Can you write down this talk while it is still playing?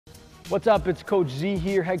What's up, it's Coach Z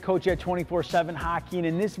here, head coach at 24/7 Hockey, and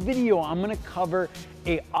in this video I'm going to cover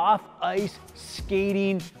a off-ice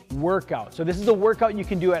skating workout. So this is a workout you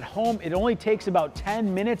can do at home. It only takes about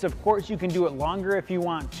 10 minutes. Of course, you can do it longer if you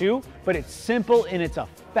want to, but it's simple and it's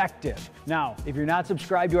effective. Now, if you're not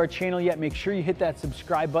subscribed to our channel yet, make sure you hit that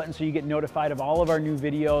subscribe button so you get notified of all of our new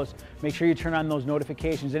videos. Make sure you turn on those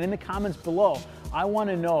notifications. And in the comments below, I want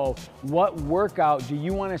to know, what workout do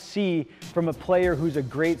you want to see from a player who's a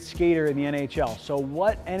great skater in the NHL? So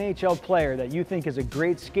what NHL player that you think is a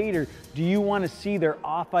great skater do you want to see their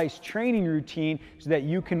off-ice training routine so that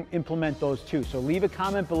you can implement those too? So leave a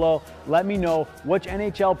comment below. Let me know, which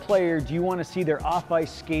NHL player do you want to see their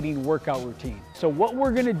off-ice skating workout routine? So what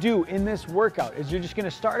we're going to do in this workout is you're just going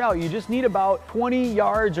to start out. You just need about 20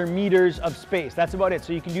 yards or meters of space. That's about it.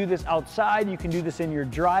 So you can do this outside. You can do this in your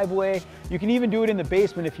driveway. You can even do it in the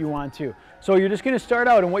basement if you want to. So you're just going to start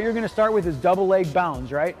out, and what you're going to start with is double leg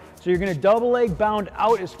bounds, right? So you're going to double leg bound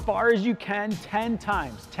out as far as you can 10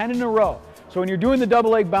 times, 10 in a row. So when you're doing the double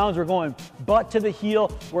leg bounds, we're going butt to the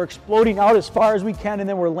heel, we're exploding out as far as we can, and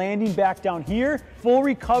then we're landing back down here, full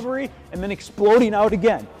recovery, and then exploding out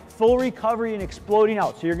again. Full recovery and exploding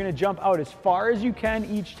out. So you're going to jump out as far as you can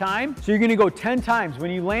each time. So you're going to go 10 times. When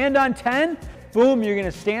you land on 10, boom, you're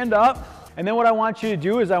going to stand up. And then what I want you to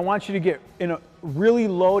do is I want you to get in a really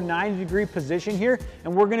low 90-degree position here,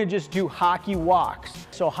 and we're going to just do hockey walks.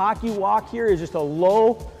 So hockey walk here is just a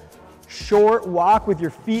low, short walk with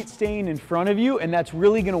your feet staying in front of you, and that's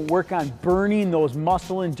really going to work on burning those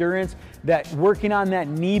muscle endurance, working on that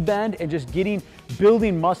knee bend, and just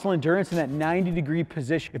building muscle endurance in that 90-degree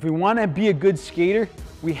position. If we want to be a good skater,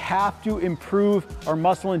 we have to improve our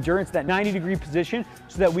muscle endurance, that 90-degree position,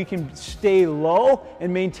 so that we can stay low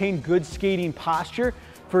and maintain good skating posture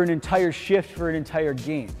for an entire shift, for an entire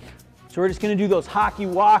game. So we're just going to do those hockey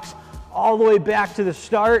walks all the way back to the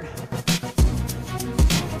start.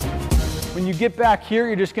 When you get back here,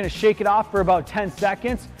 you're just going to shake it off for about 10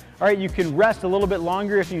 seconds. All right, you can rest a little bit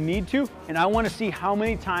longer if you need to, and I want to see how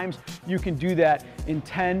many times you can do that in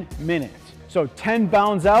 10 minutes. So 10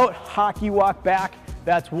 bounds out, hockey walk back,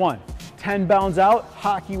 that's 1. 10 bounds out,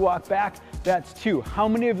 hockey walk back, that's 2. How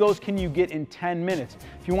many of those can you get in 10 minutes?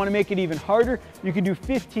 If you want to make it even harder, you can do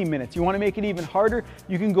 15 minutes. You want to make it even harder,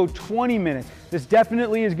 you can go 20 minutes. This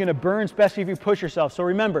definitely is going to burn, especially if you push yourself. So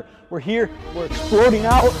remember, we're here, we're exploding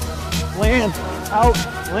out, land, out,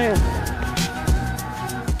 land.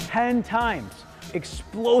 10 times.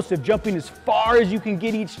 Explosive, jumping as far as you can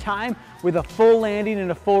get each time with a full landing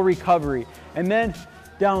and a full recovery. And then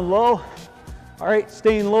down low. All right,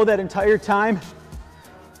 staying low that entire time.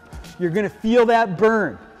 You're gonna feel that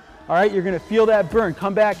burn. All right, you're gonna feel that burn.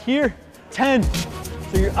 Come back here, 10.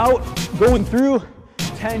 So you're out, going through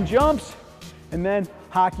 10 jumps, and then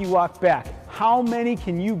hockey walk back. How many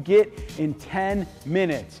can you get in 10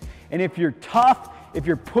 minutes? And if you're tough, if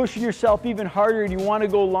you're pushing yourself even harder and you want to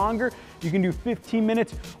go longer, you can do 15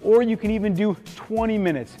 minutes, or you can even do 20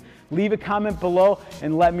 minutes. Leave a comment below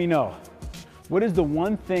and let me know. What is the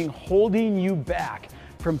one thing holding you back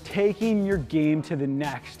from taking your game to the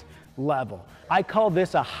next level? I call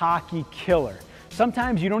this a hockey killer.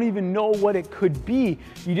 Sometimes you don't even know what it could be.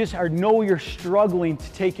 You just know you're struggling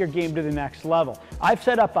to take your game to the next level. I've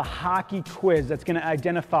set up a hockey quiz that's going to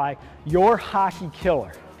identify your hockey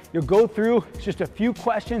killer. You'll go through just a few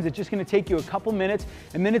questions. It's just going to take you a couple minutes,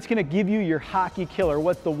 and then it's going to give you your hockey killer.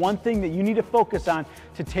 What's the one thing that you need to focus on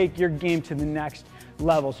to take your game to the next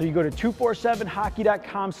level? So you go to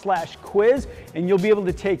 247hockey.com/quiz, and you'll be able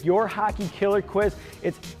to take your hockey killer quiz.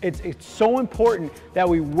 It's so important that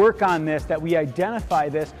we work on this, that we identify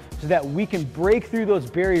this, so that we can break through those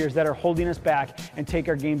barriers that are holding us back and take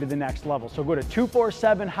our game to the next level. So go to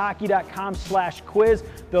 247hockey.com/quiz.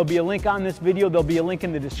 There'll be a link on this video. There'll be a link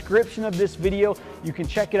in the description of this video. You can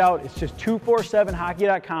check it out. It's just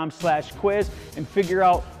 247hockey.com/quiz, and figure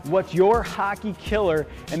out what's your hockey killer,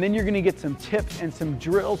 and then you're going to get some tips and some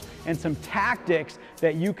drills and some tactics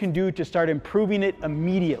that you can do to start improving it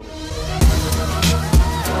immediately.